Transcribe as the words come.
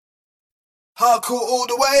Hardcore all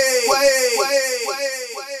the way.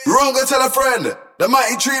 Wrong, go tell a friend. The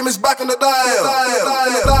mighty dream is back on the dial.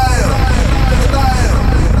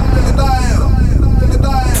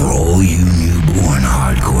 For all you newborn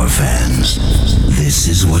hardcore fans, this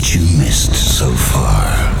is what you missed so far.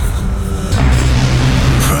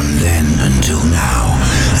 From then until now,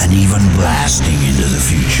 and even blasting into the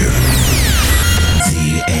future,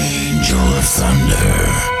 the Angel of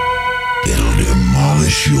Thunder. It'll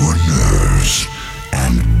demolish your nerves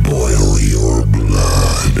and boil your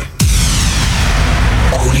blood.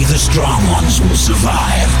 Only the strong ones will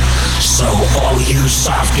survive, so all you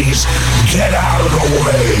softies, get out of the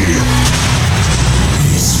way!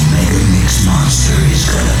 This mega mix monster is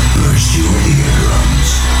gonna burst your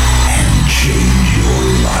eardrums and change your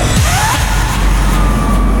life.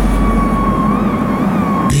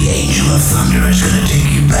 The Angel of Thunder is gonna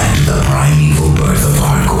take you back to the primeval birth of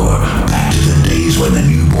hardcore, back to the days when the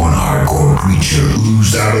newborn hardcore creature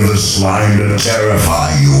oozed out of the slime to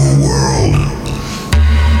terrify your world.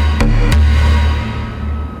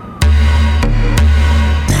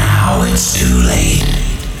 Now it's too late.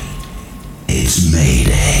 It's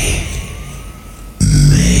Mayday.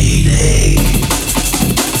 Mayday.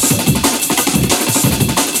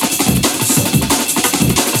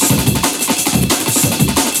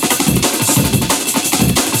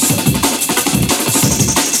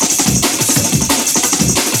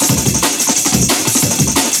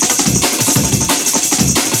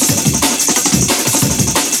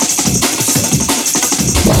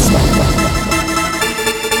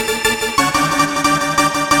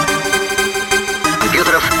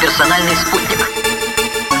 Персональный спутник.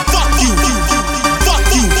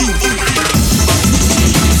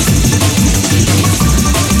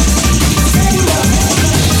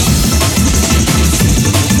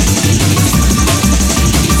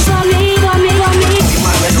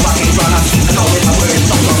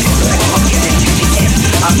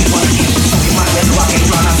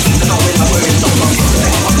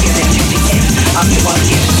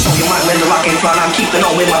 I'm keeping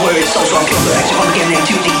on with my words, so I'm killed the action from beginning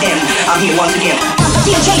to the end. I'm here once again.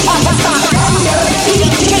 DJ on the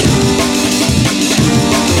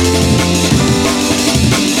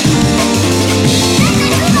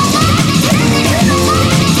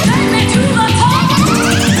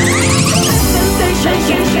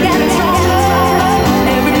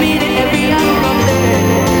every minute, every hour of the day.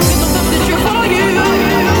 It's the stuff that you're for you.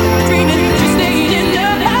 Dreaming that you're staying in the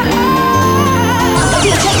house.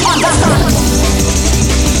 DJ on the sun.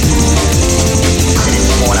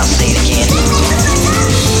 I'll say it again.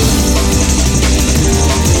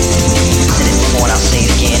 I said it before and I'll say it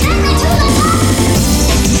again.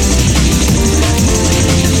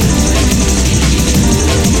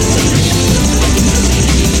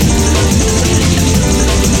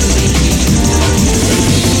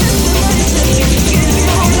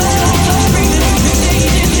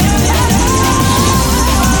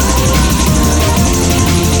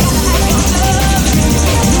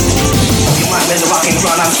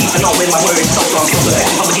 I'm keeping on with my words, so I'm killed the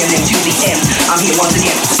action from beginning to the end. I'm here once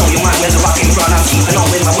again. So your mind when the rock and run. I'm keeping on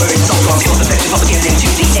with my words, so I'm killed the action from beginning to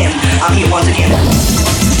the end. I'm here once again.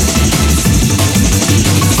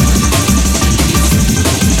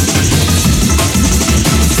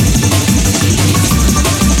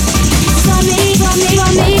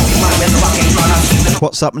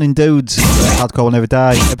 What's happening, dudes? Hardcore will never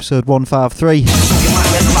die, episode 153.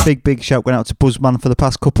 Big shout going out to Buzzman for the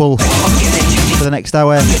past couple. For the next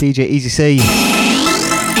hour, DJ Easy C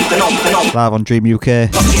live on Dream UK.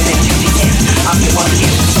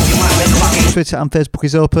 Twitter and Facebook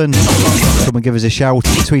is open. Come and give us a shout.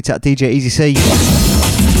 Tweet at DJ Easy C.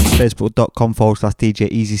 Facebook.com/DJ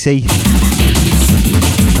Easy C.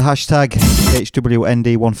 The hashtag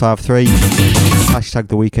HWND153. Hashtag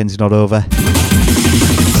the weekend's not over.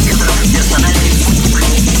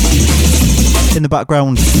 In the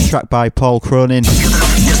background, track by Paul Cronin.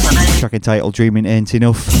 Track entitled Dreaming Ain't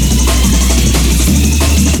Enough.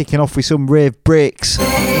 Kicking off with some rave breaks.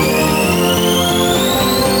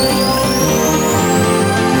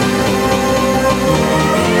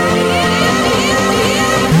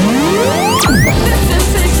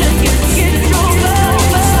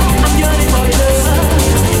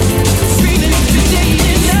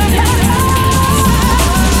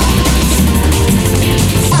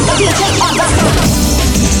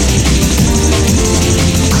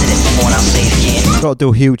 Got to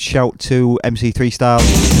do a huge shout to MC3 Style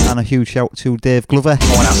and a huge shout to Dave Glover.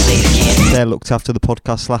 They looked after the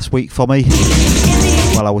podcast last week for me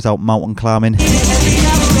while I was out mountain climbing.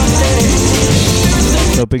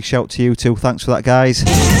 So big shout to you too. Thanks for that, guys.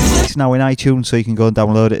 It's now in iTunes, so you can go and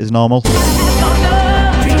download it as normal.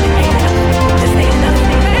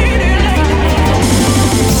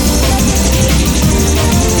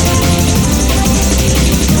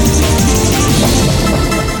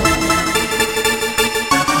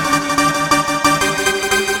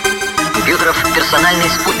 Компьютеров персональный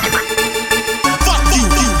спутник.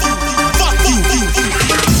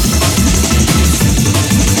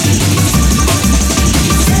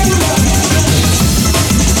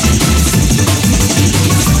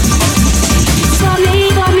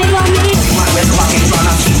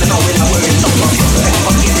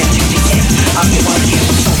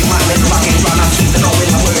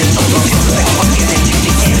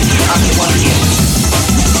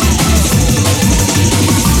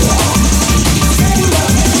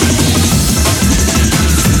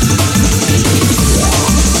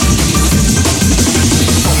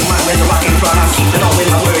 Feel like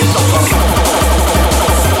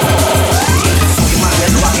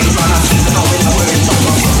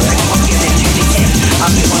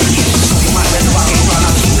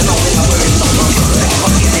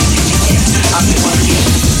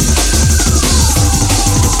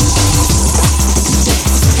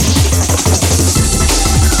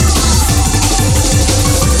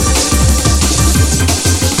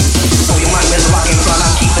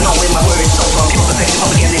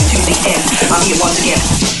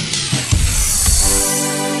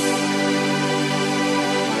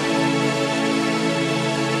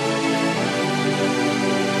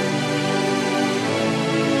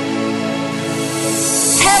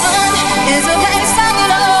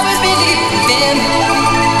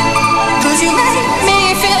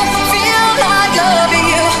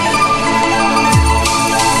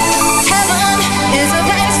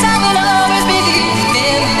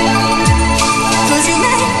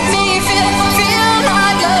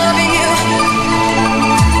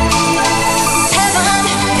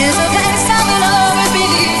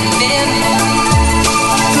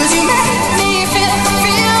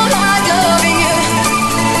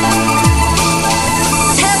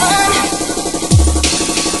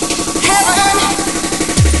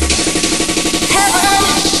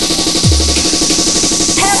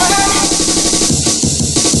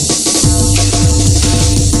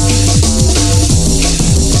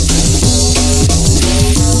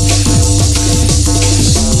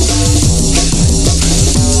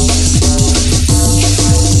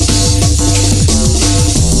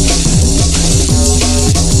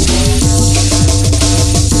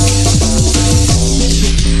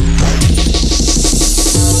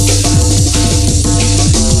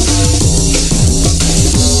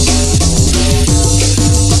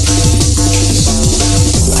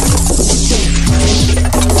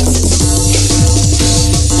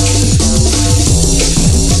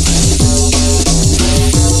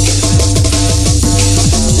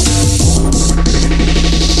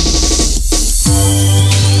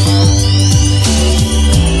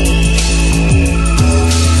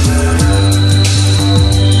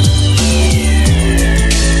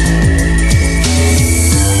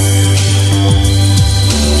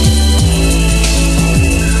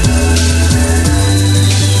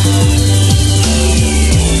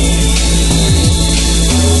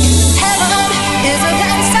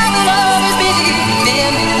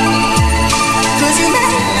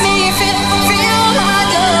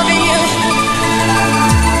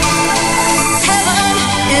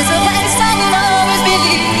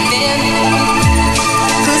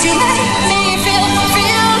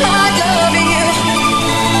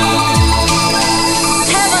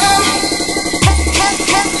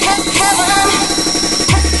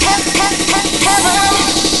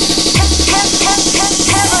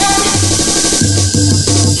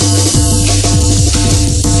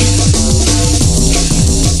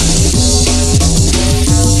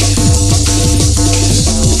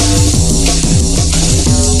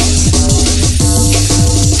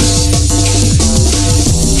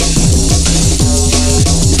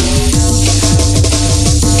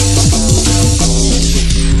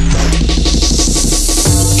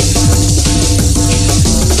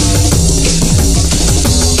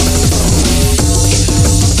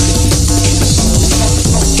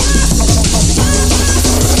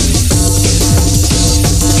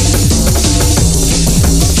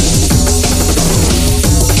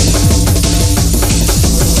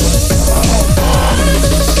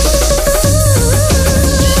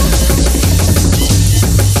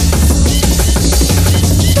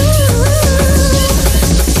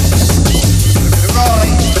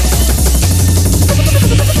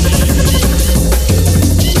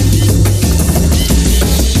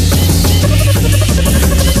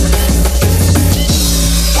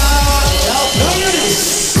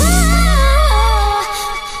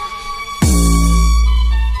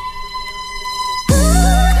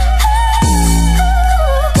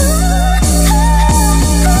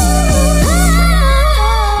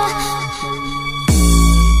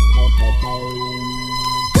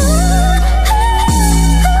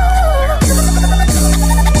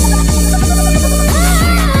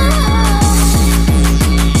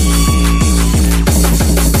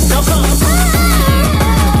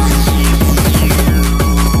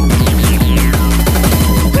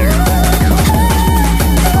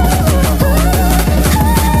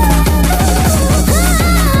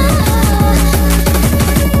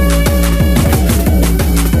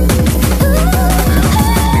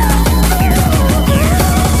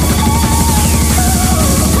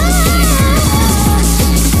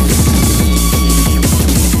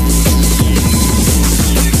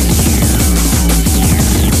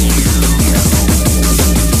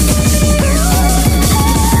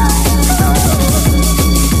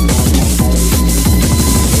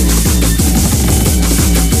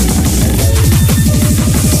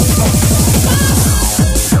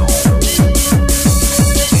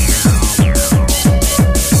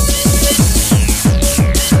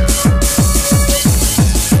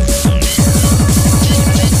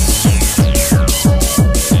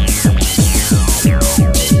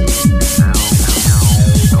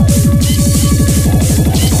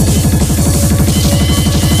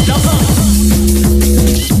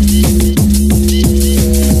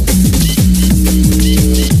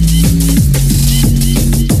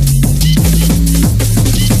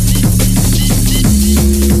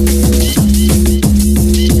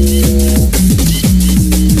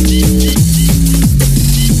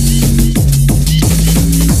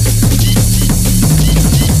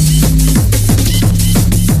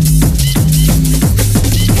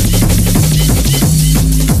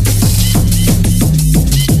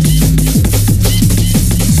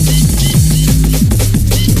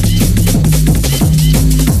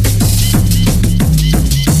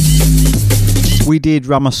did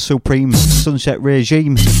Ramos Supreme, Sunset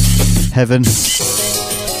Regime, Heaven.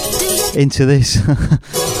 Into this.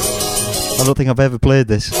 I don't think I've ever played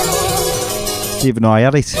this. Didn't even know I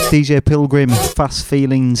had it. DJ Pilgrim, Fast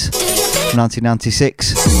Feelings,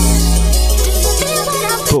 1996.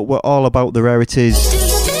 But we're all about the rarities,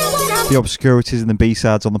 the obscurities and the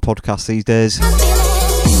B-sides on the podcast these days.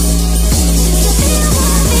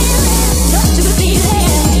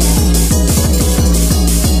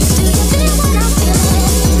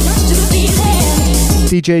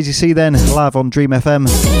 DJs you see then, live on Dream FM,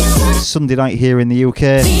 Sunday night here in the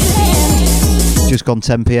UK, just gone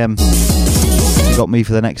 10 PM. You got me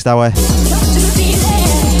for the next hour.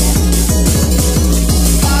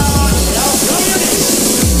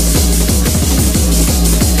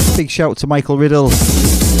 Big shout to Michael Riddle,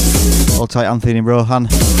 all tight Anthony Rohan.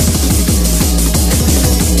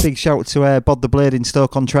 Big shout to Bod the Blade in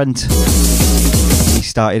Stoke-on-Trent. He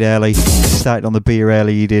started early, started on the beer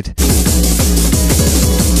early, he did.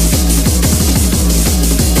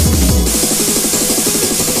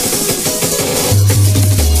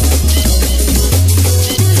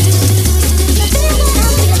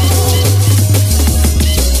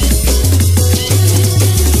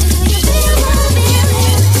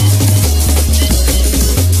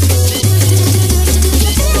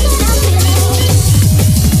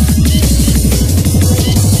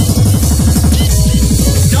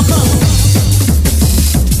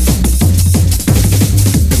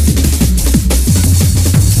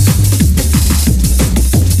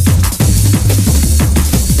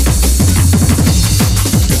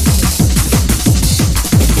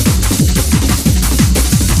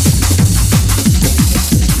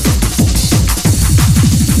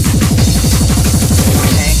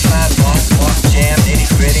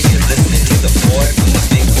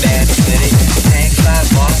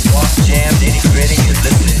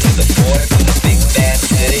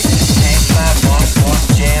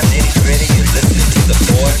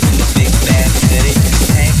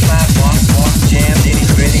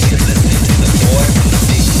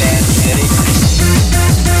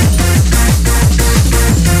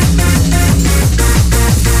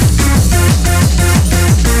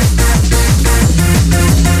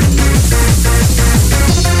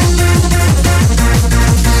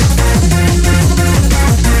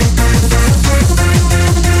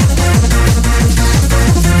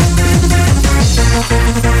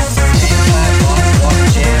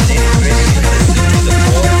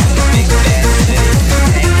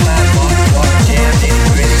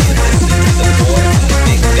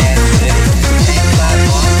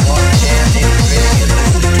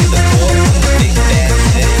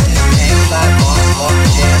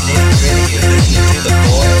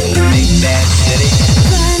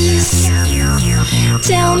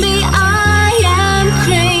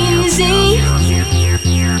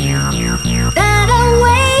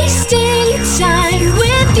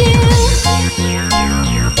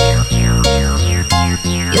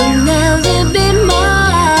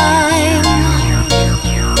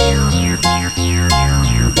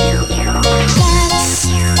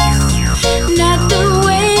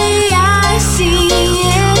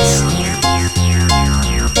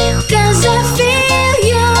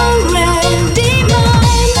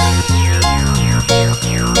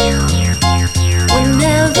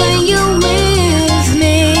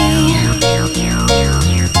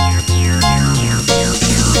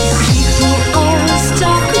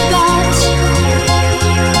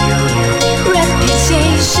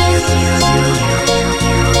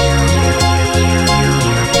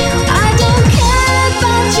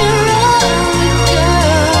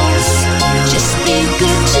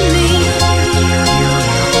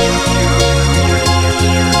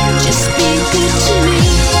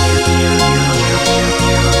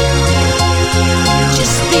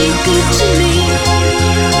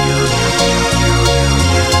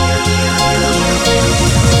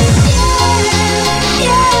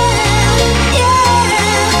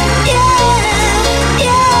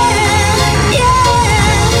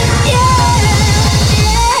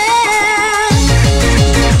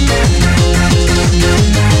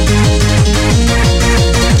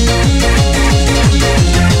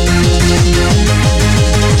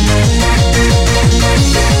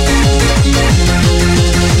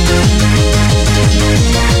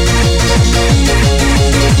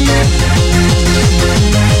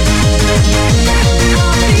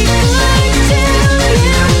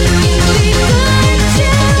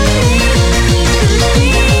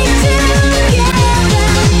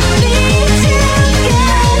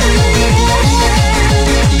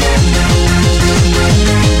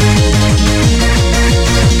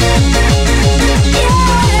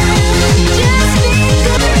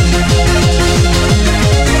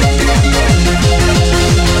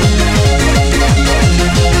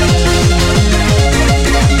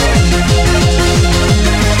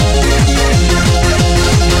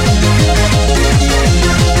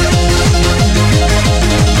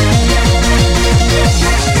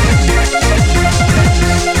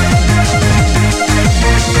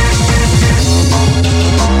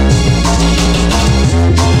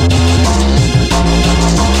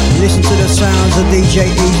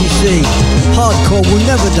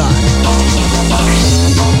 time.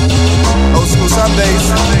 Old school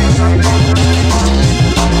Sundays.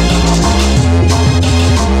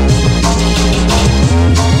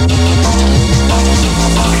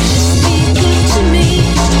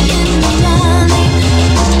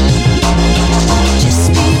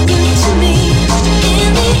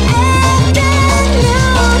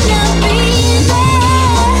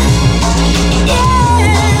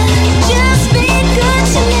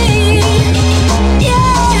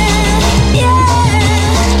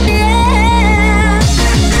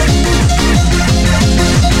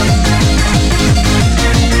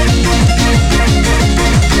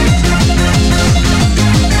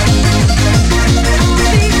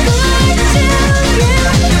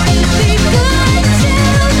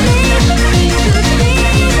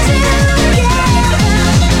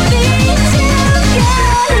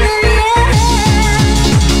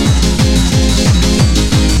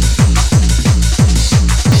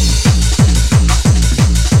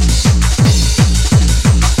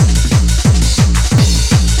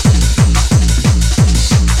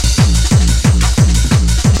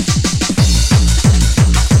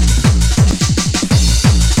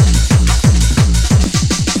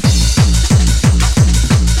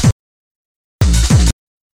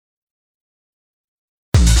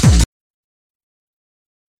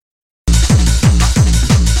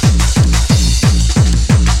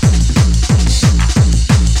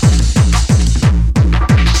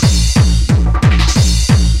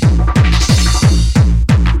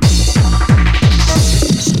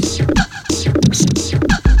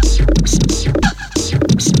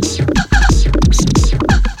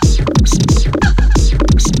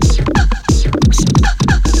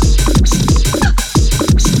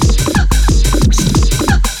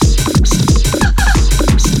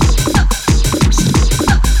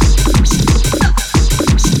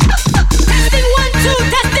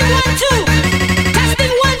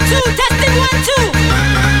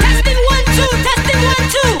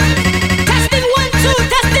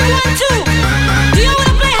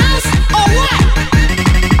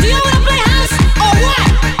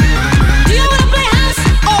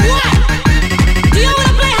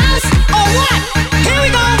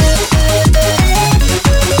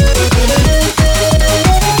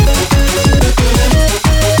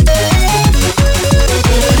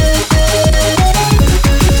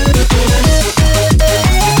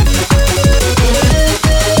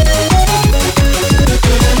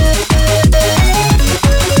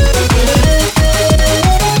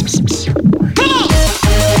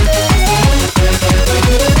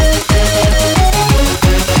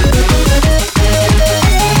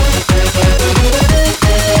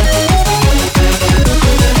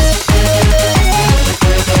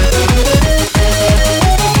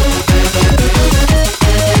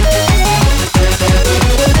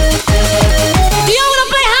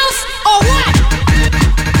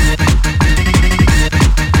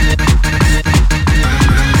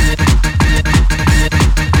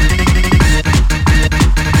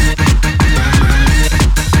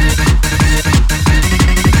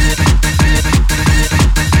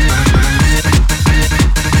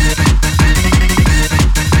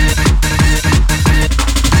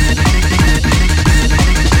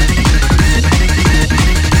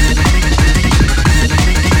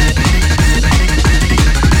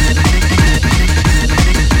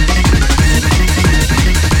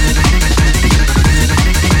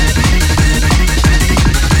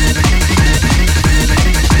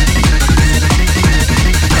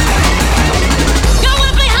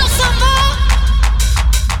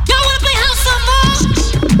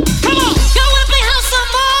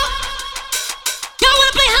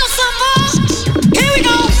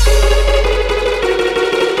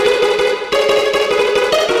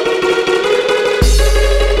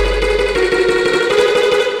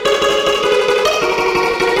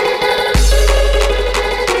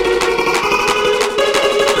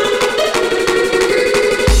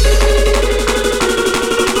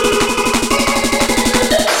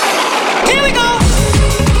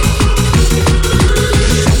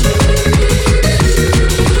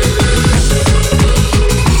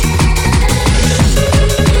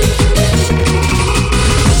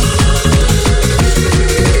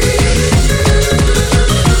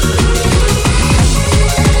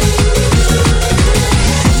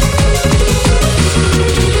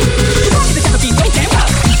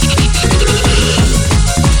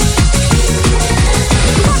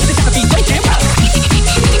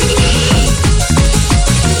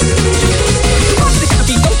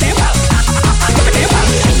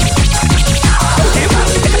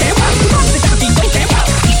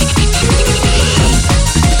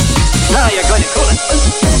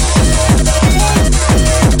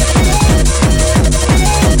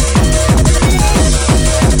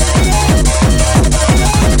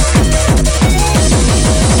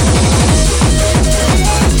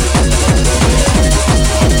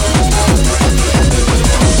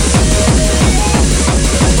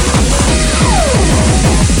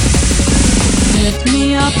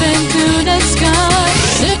 up into the sky.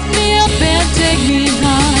 Lift me up and take me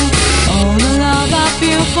high. All the love I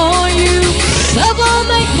feel for you, love will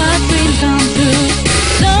make my dreams come true.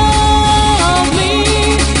 Love me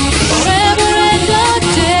forever and a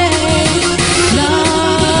day.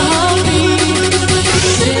 Love me,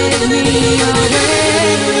 take me away.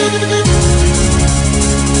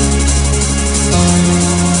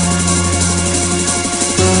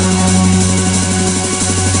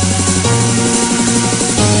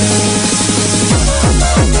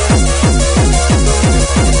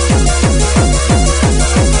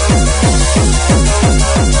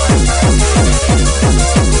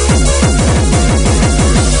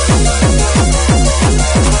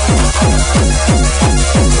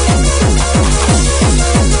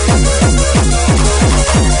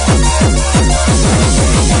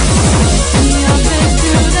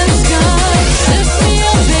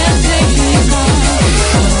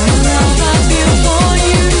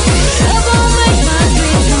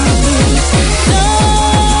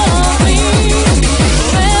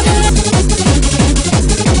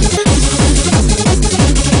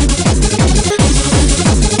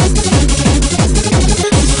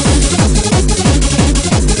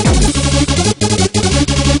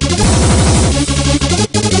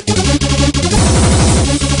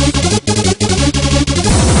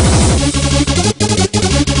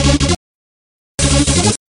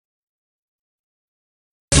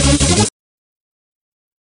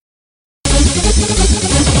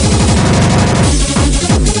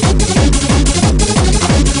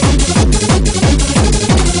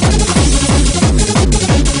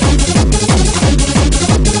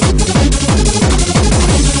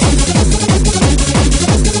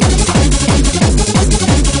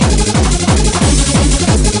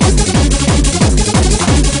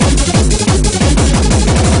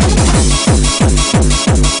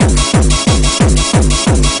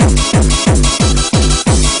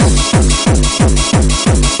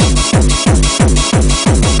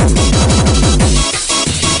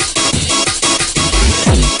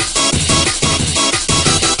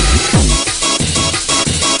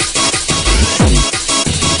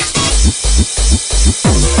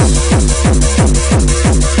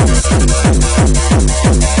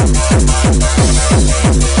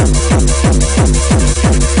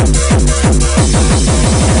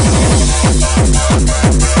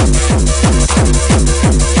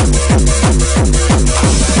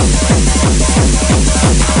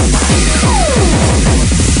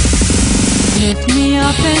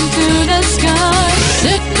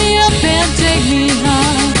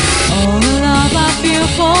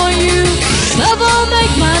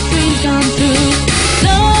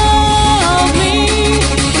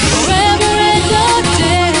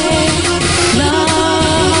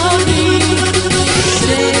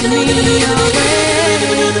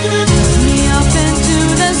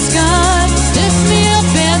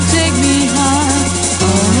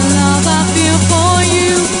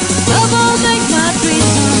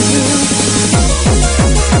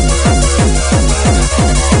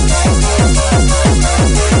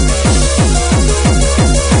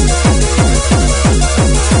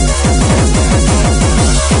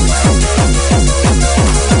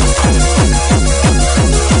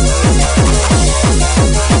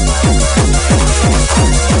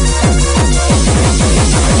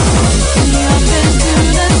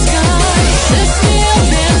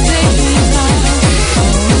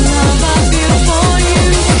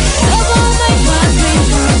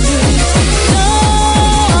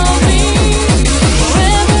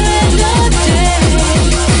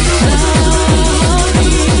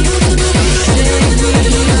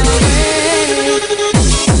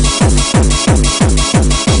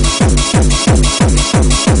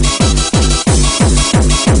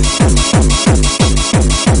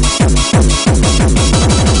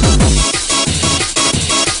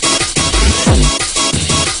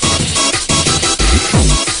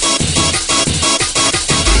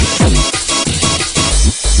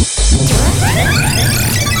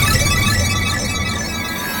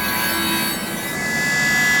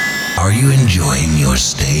 Are you enjoying your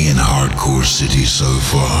stay in Hardcore City so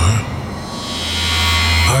far?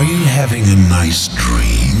 Are you having a nice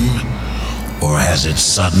dream? Or has it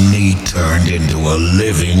suddenly turned into a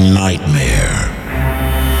living nightmare?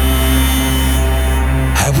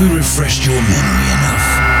 Have we refreshed your memory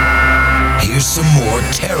enough? Here's some more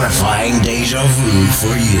terrifying deja vu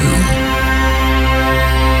for you.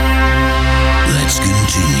 Let's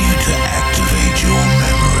continue to activate your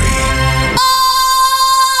memory.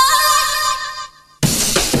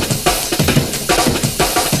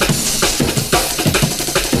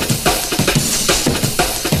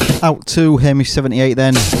 Out to Hamish78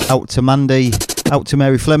 then, out to Mandy, out to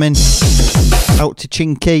Mary Fleming, out to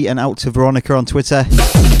Chinky, and out to Veronica on Twitter.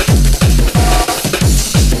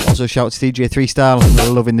 Also shout to DJ 3 Style,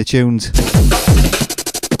 loving the tunes.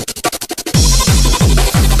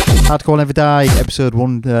 Hardcore Never Die, episode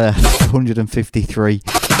 153.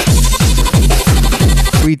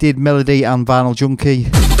 We did Melody and Vinyl Junkie,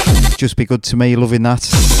 Just Be Good To Me, loving that.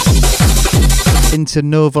 Into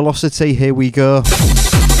No Velocity, here we go.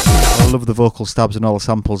 I love the vocal stabs and all the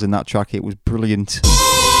samples in that track, it was brilliant.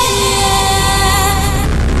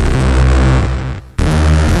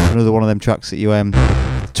 Another one of them tracks that you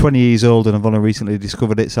 20 years old and I've only recently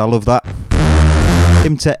discovered it, so I love that.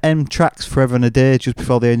 Into M Tracks, Forever and a Day, just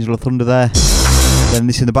before the Angel of Thunder there. Then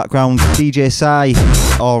this in the background, DJ Sai,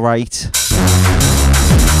 Alright.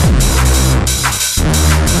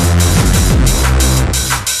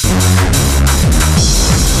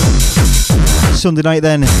 Sunday night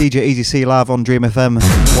then, DJ Easy C live on Dream FM.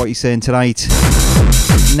 What are you saying tonight?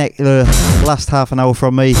 Last half an hour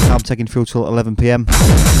from me, I'm taking through till 11 PM.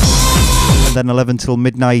 And then 11 till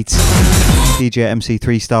midnight, DJ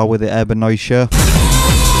MC3 Star with the Urban Noise Show.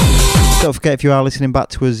 Don't forget, if you are listening back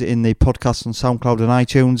to us in the podcast on SoundCloud and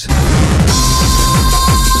iTunes,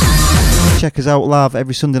 check us out live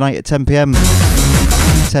every Sunday night at 10 PM.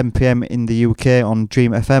 10 PM in the UK on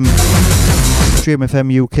Dream FM.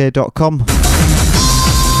 DreamFMUK.com.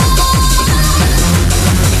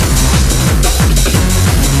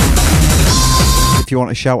 If you want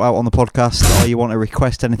a shout out on the podcast or you want to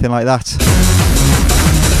request anything like that,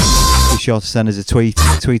 be sure to send us a tweet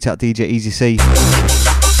at DJ Easy C.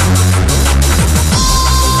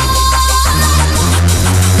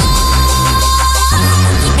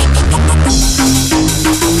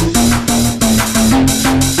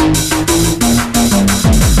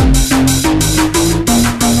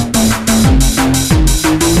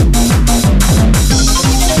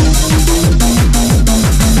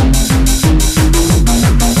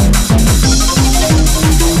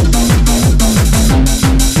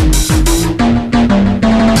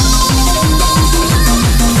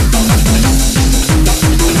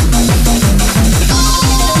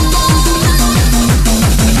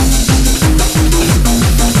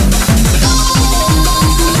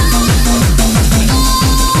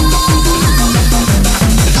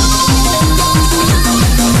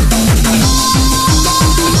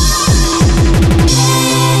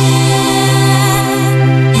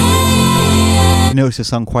 Notice I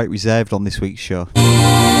sound quite reserved on this week's show.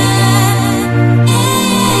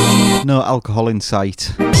 No alcohol in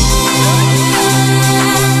sight.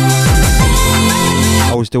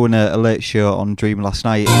 I was doing a late show on Dream last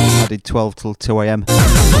night. I did 12 till 2 AM,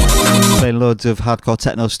 playing loads of hardcore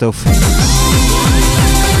techno stuff.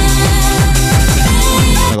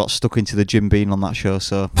 I got stuck into the gym being on that show,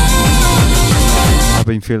 so I've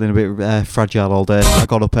been feeling a bit fragile all day. I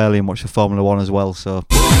got up early and watched the Formula 1 as well, so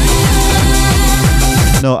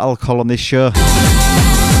no alcohol on this show.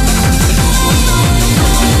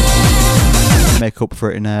 Make up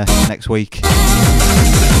for it in next week.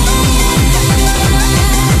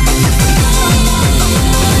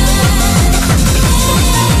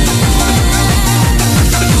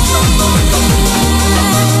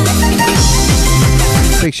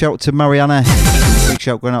 Big shout to Mariana. Big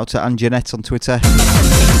shout going out to Anjanette on Twitter.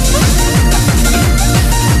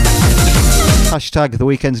 Hashtag the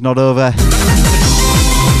weekend's not over.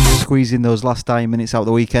 Squeezing those last 9 minutes out of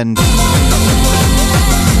the weekend.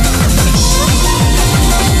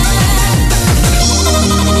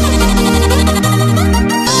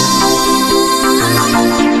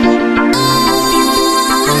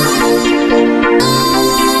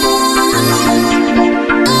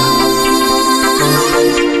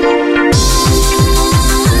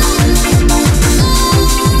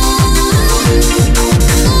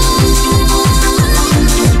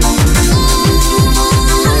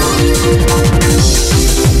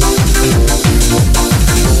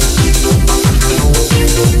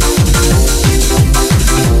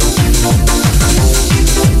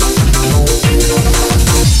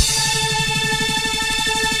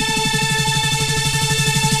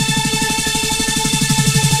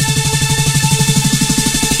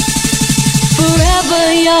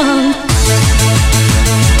 Young.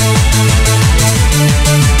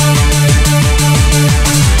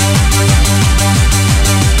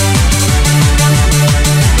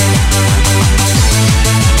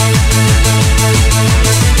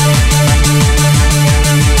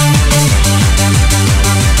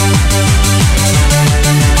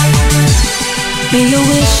 May your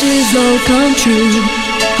wishes all come true.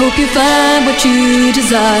 Hope you find what you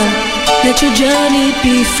desire. Let your journey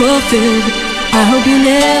be fulfilled. I hope you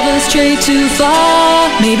never stray too far.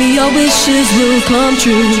 Maybe your wishes will come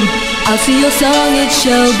true. I'll see your song, it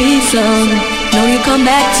shall be sung. Know you come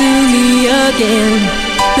back to me again.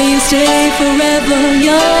 May you stay forever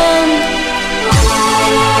young.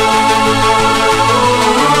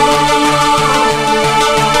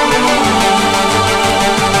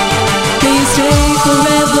 May you stay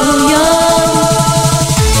forever young.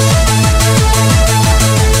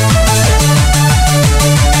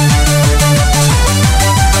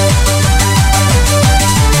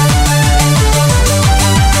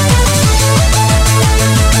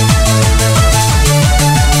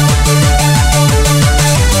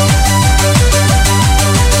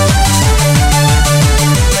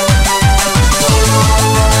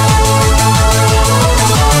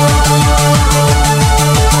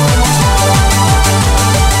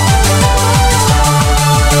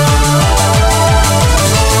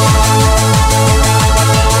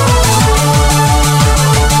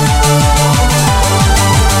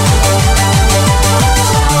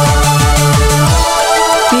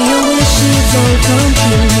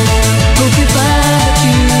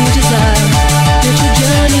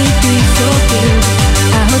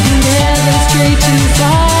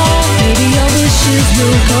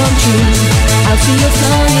 I'll see your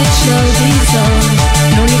song, it shall be sung.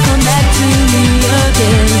 Know you come back to me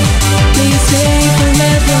again. Please stay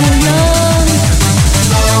forever young.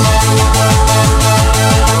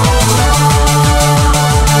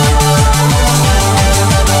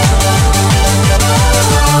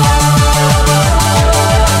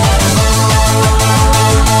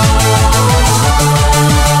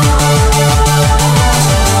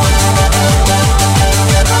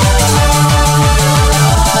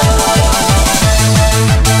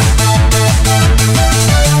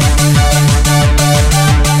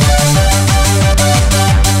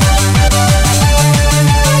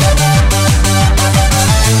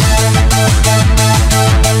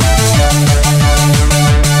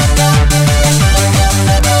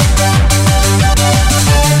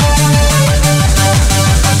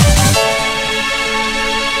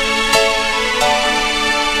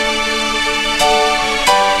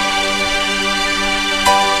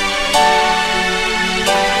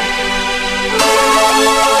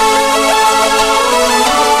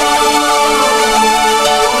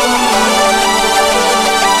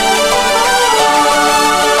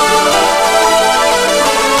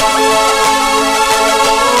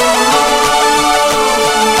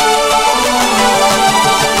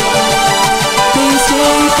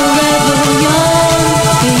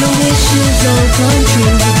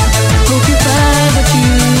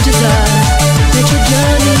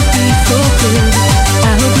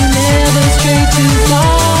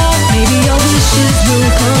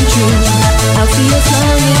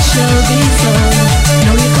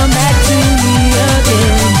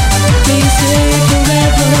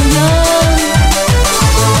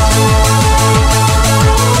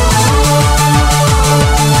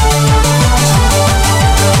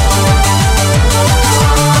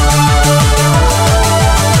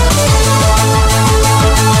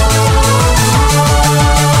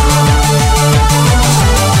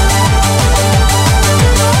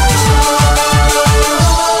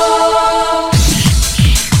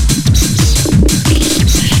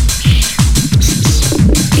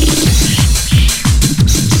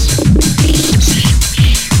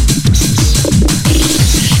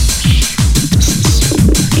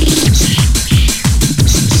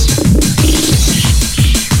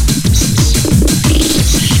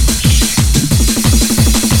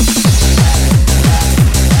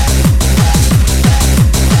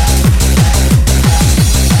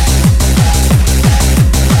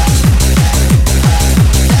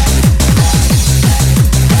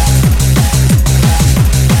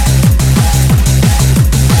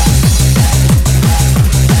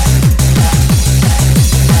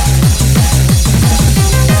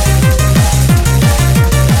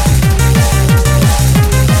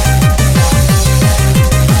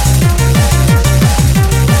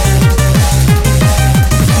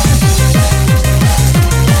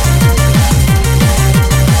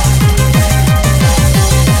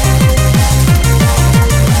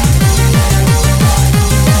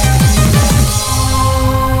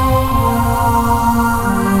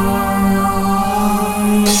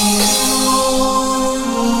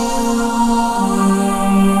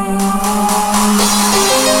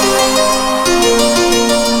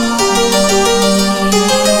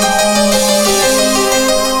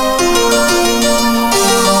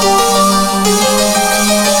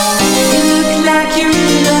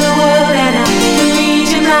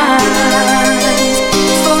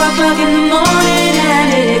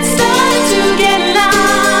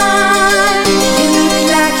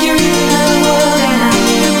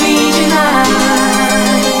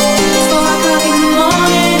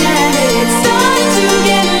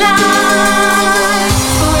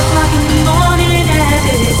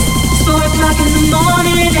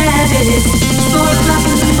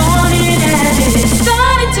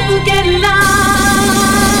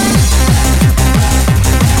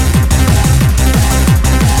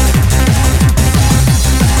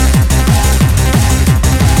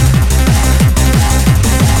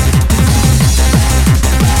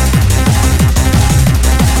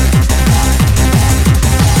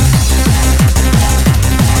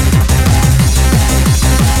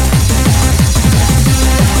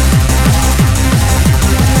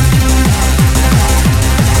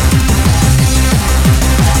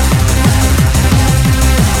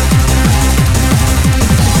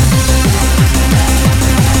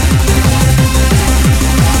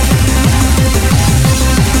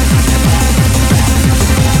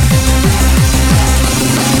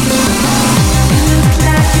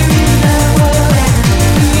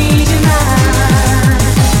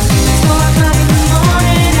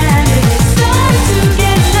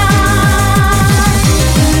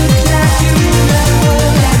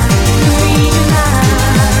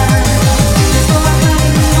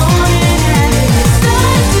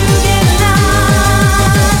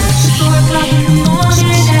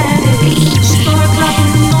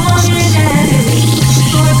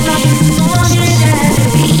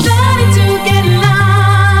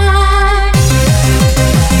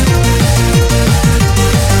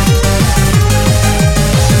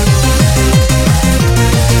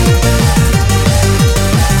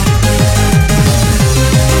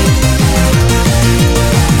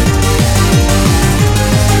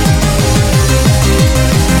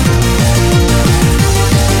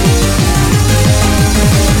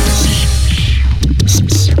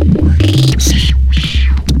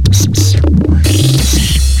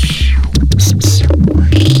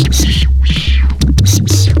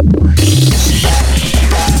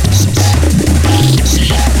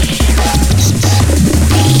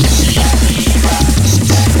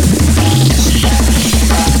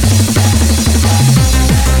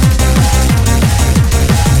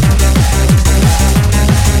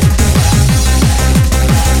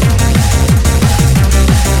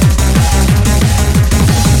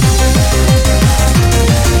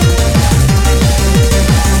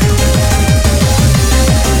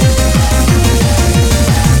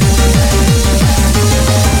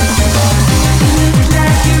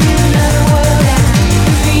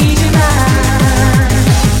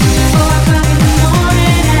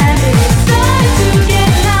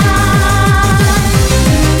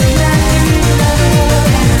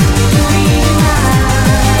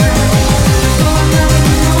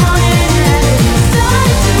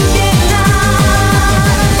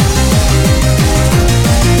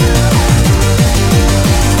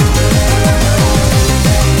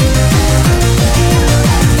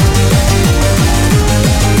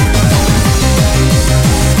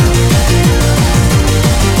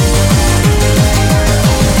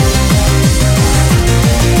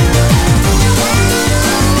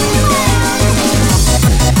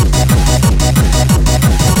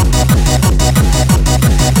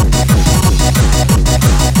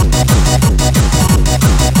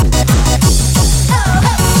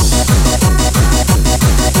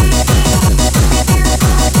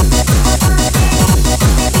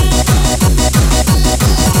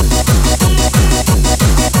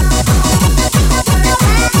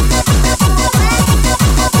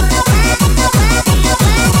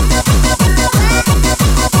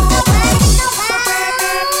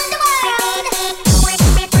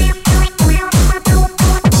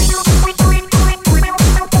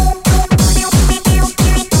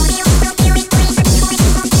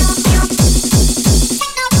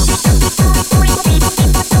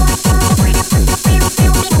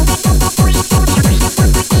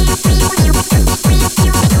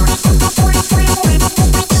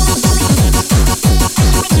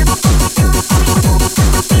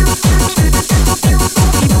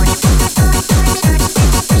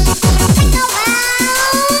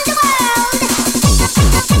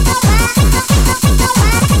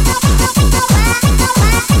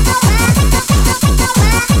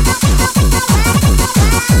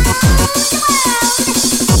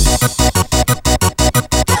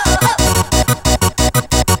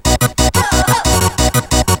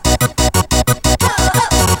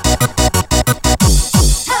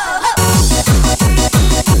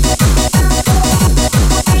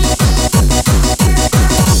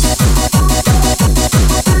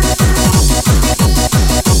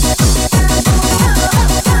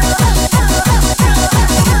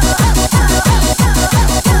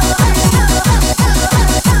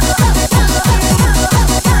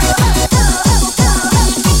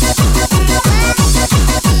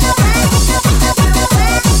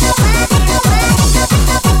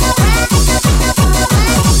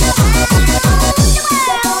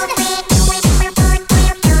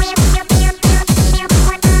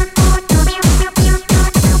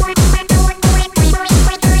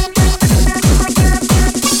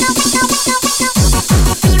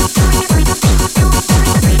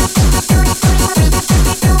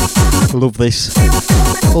 love this.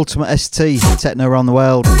 Ultimate ST, Techno Around the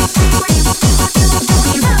World.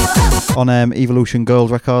 On Evolution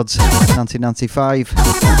Gold Records, 1995.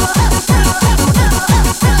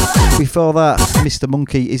 Before that, Mr.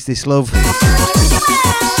 Monkey, Is This Love?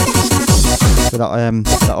 With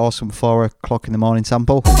that awesome 4 o'clock in the morning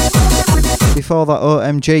sample. Before that,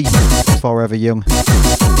 OMG, Forever Young.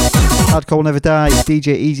 Hardcore Will Never Die,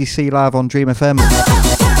 DJ Easy C live on Dream FM.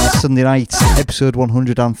 Sunday night, episode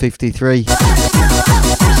 153.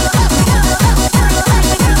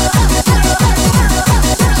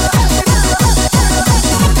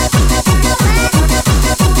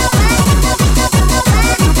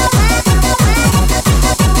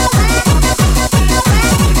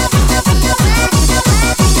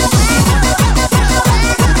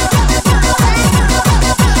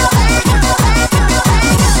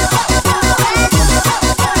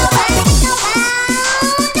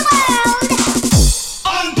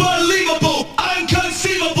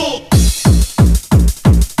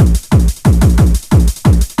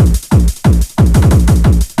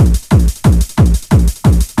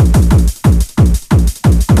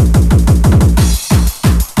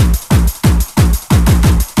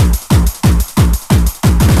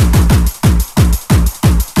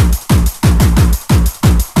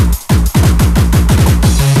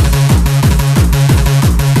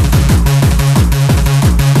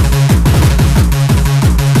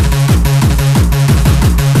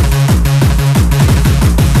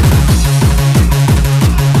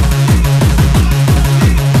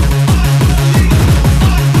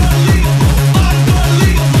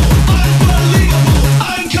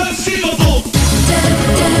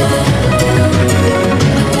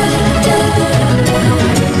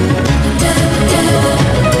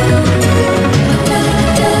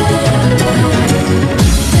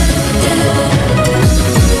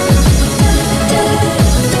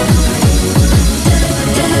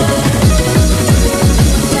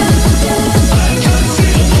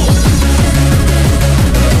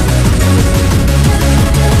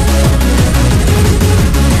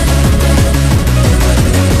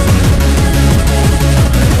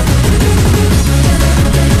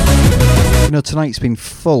 Tonight's been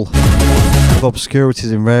full of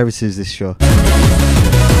obscurities and rarities, this show.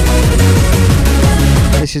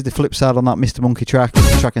 This is the flip side on that Mr. Monkey track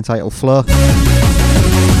entitled Flow.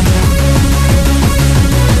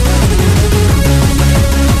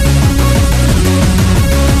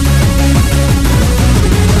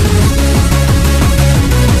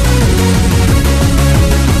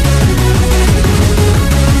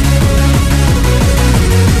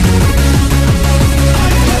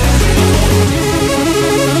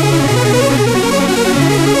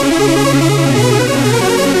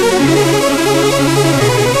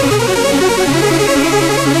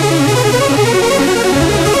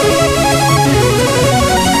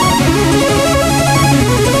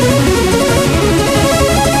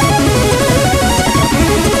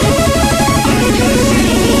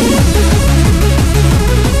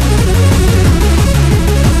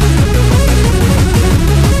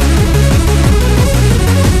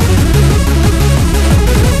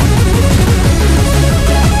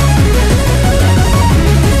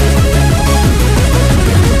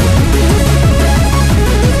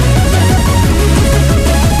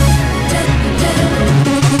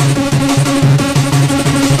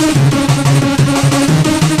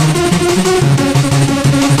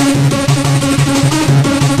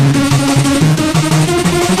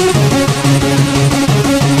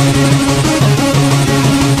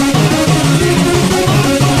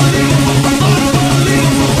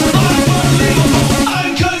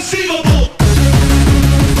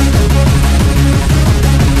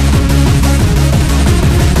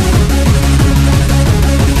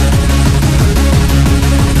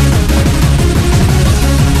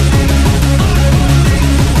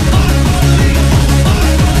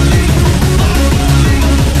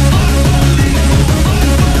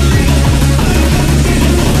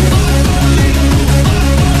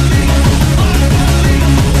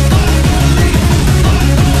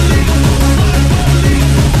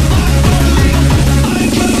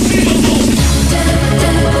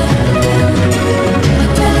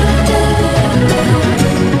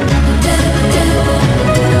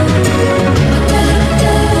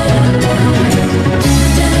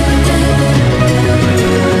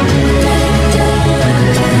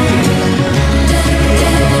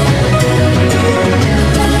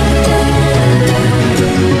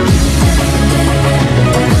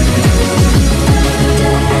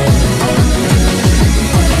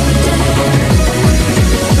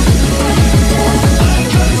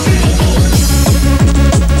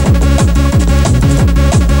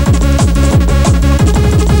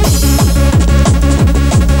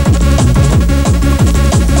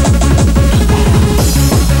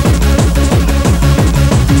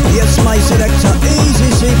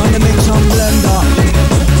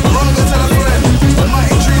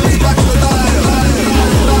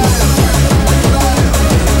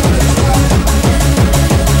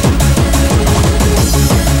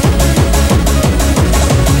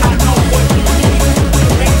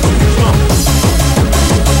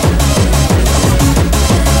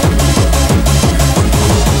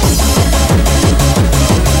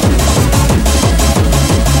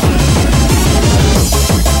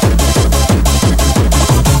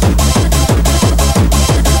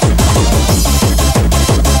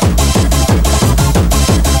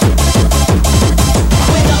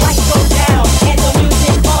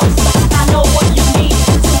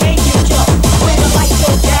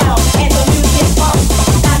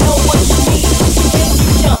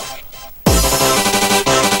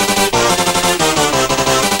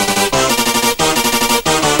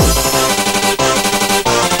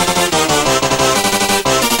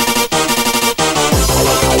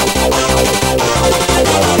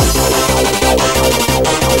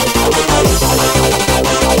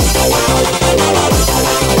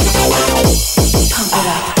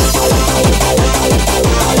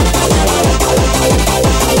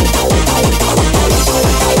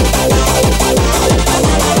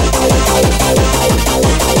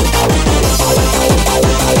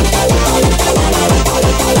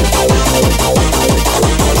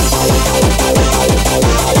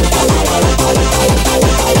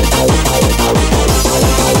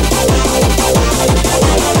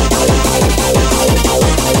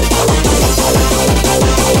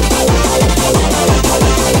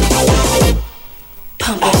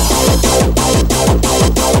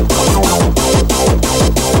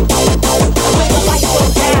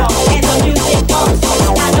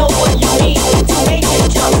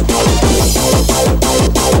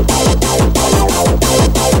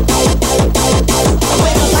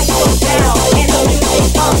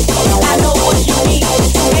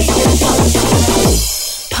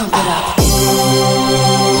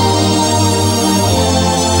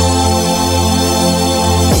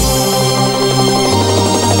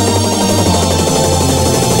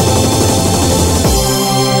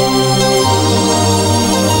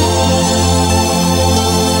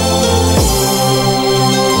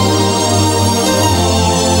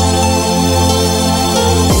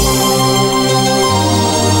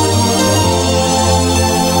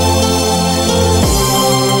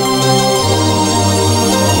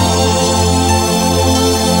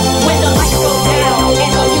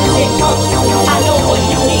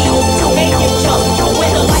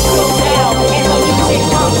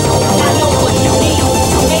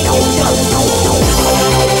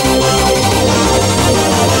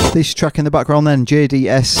 This track in the background then,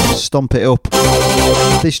 JDS, Stomp It Up.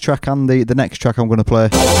 This track and the next track I'm going to play.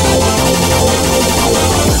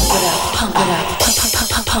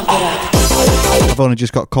 I've only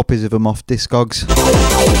just got copies of them off Discogs.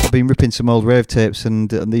 I've been ripping some old rave tapes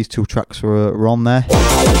and these two tracks were on there.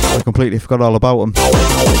 I completely forgot all about them.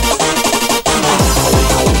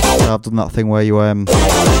 I've done that thing where you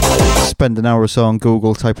spend an hour or so on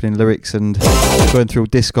Google typing in lyrics and going through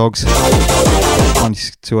Discogs.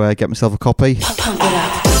 Managed to get myself a copy.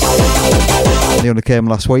 They only came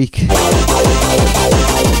last week.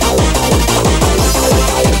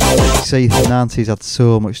 See, the 90s had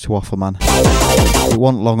so much to offer, man. It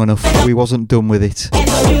wasn't long enough. We wasn't done with it.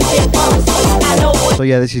 So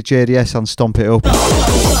yeah, this is JDS and Stomp It Up.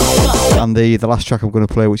 And the last track I'm going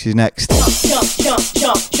to play, which is next,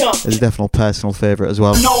 is a definite personal favourite as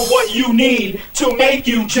well. Know what you need to make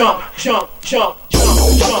you jump, jump, jump, jump,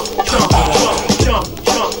 jump, jump, jump,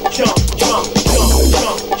 jump, jump, jump,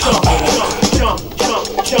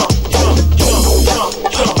 jump, jump, jump,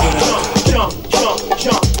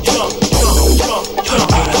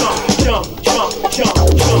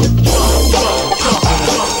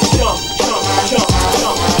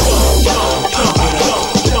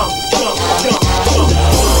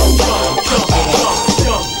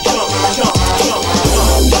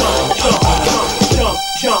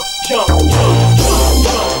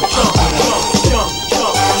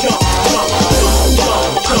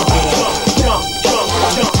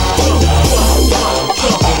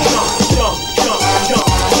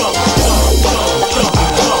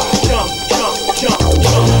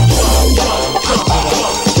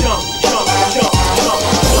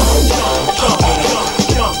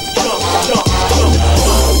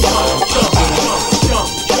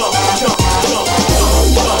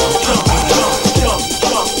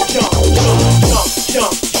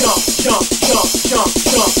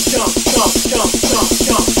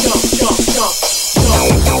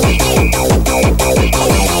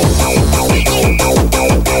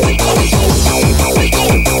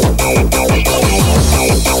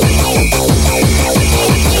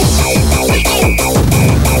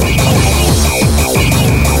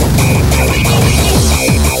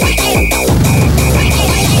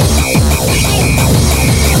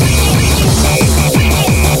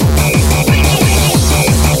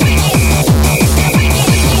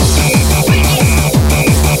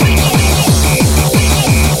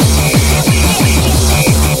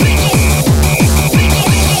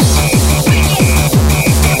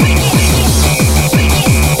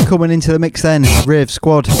 Coming into the mix then, Rave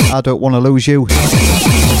Squad, I Don't Wanna Lose You.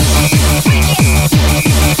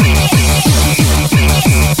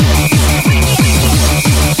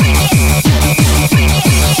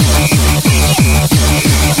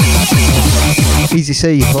 Easy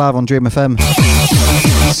C, live on Dream FM,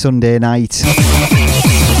 Sunday night.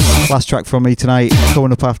 Last track from me tonight,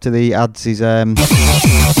 coming up after the ads is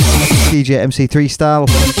DJ MC3 Style.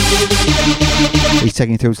 He's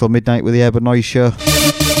taking you through till midnight with the Urban Noise Show.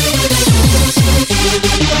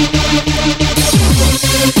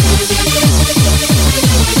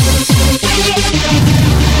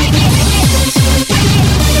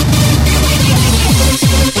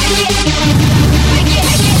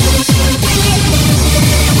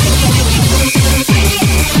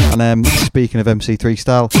 And speaking of MC3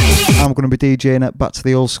 Style, I'm going to be DJing at Back to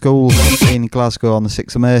the Old School in Glasgow on the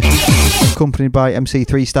 6th of May, accompanied by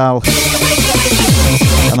MC3 Style.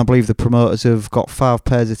 And I believe the promoters have got 5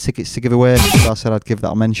 pairs of tickets to give away, so I said I'd give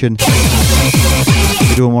that a mention.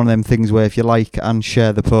 We're doing one of them things where if you like and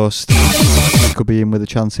share the post, you could be in with a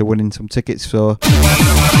chance of winning some tickets. So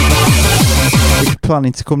if you're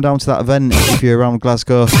planning to come down to that event, if you're around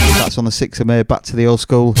Glasgow, that's on the 6th of May, Back to the Old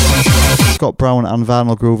School. Scott Brown and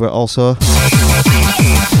Vinyl Groover also.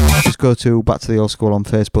 Just go to Back to the Old School on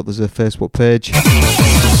Facebook, there's a Facebook page.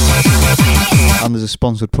 And there's a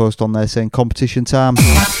sponsored post on there saying competition time.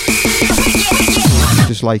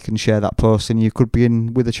 Just like and share that post and you could be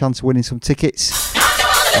in with a chance of winning some tickets.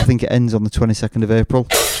 I think it ends on the 22nd of April.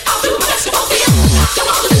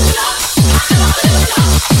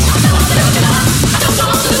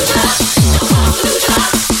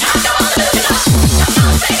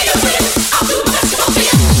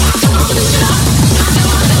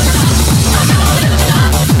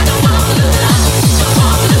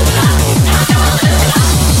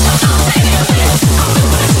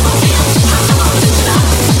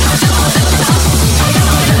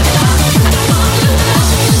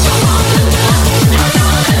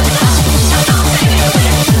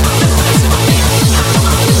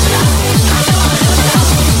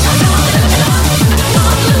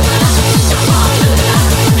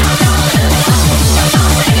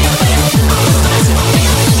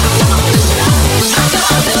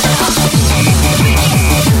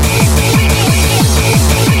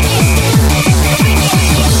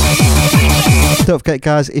 Don't forget,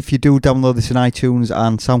 guys, if you do download this in iTunes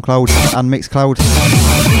and SoundCloud and Mixcloud,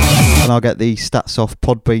 and I'll get the stats off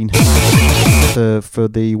Podbean for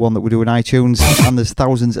the one that we do in iTunes, and there's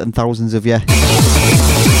thousands and thousands of you.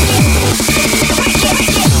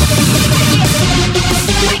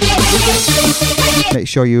 Make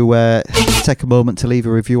sure you take a moment to leave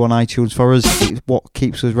a review on iTunes for us. It's what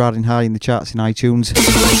keeps us riding high in the charts in iTunes.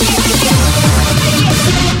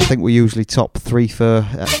 I think we're usually top 3 for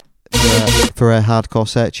hardcore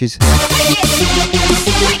searches.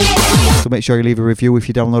 So make sure you leave a review if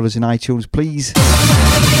you download us in iTunes, please.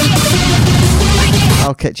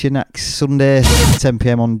 I'll catch you next Sunday, 10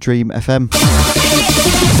 PM on Dream FM.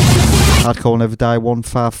 Hardcore Never Die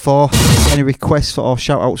 154. Any requests or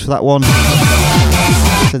shout outs for that one?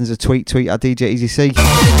 Send us a tweet at DJ Easy C.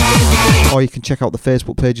 Or you can check out the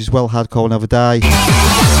Facebook page as well, Hardcore Never Die.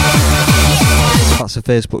 That's a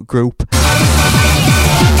Facebook group.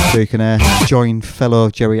 So you can join fellow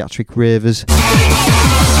geriatric ravers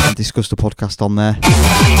and discuss the podcast on there.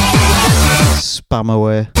 Spam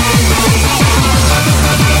away.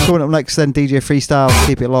 Coming up next then, DJ Freestyle.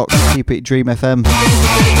 Keep it locked, keep it Dream FM.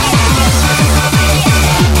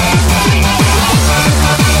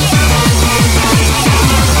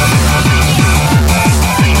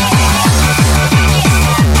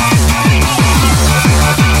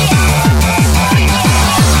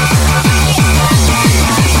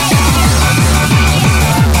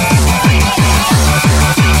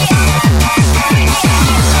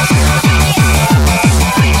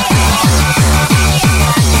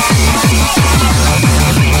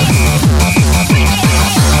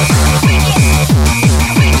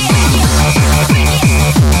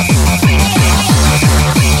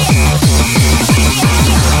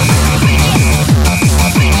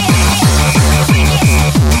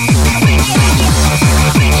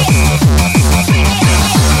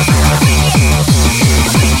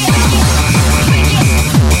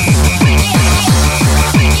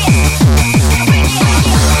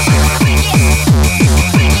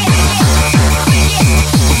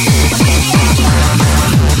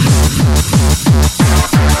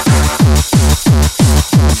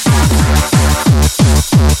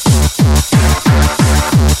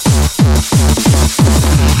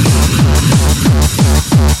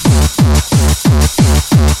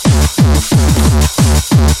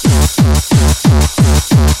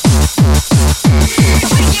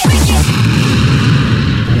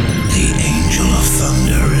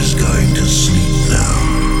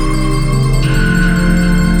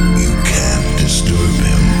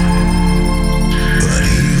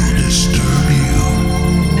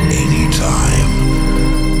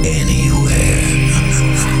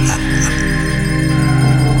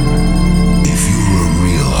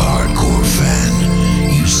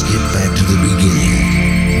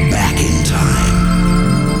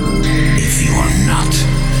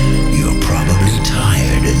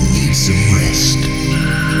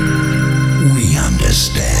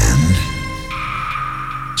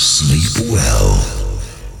 Sleep well,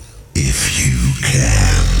 if you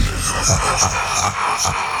can.